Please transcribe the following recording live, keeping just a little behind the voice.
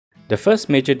The first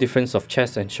major difference of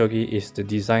chess and shogi is the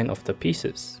design of the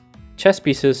pieces. Chess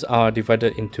pieces are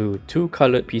divided into two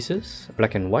colored pieces,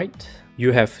 black and white.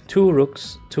 You have 2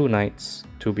 rooks, 2 knights,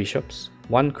 2 bishops,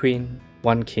 1 queen,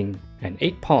 1 king, and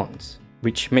 8 pawns,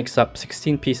 which makes up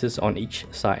 16 pieces on each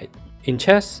side. In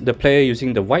chess, the player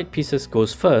using the white pieces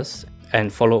goes first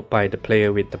and followed by the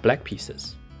player with the black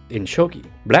pieces. In shogi,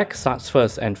 black starts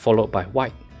first and followed by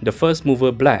white. The first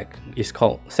mover black is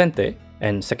called sente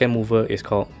and second mover is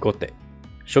called gote.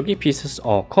 Shogi pieces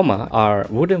or koma are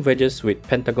wooden wedges with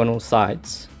pentagonal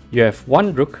sides. You have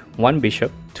 1 rook, 1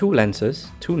 bishop, 2 lancers,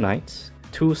 2 knights,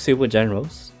 2 silver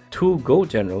generals, 2 gold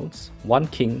generals, 1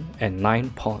 king, and 9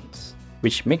 pawns,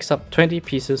 which makes up 20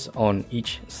 pieces on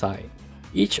each side.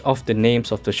 Each of the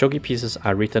names of the shogi pieces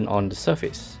are written on the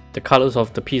surface. The colors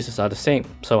of the pieces are the same,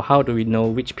 so how do we know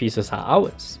which pieces are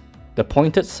ours? The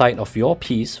pointed side of your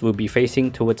piece will be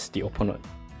facing towards the opponent.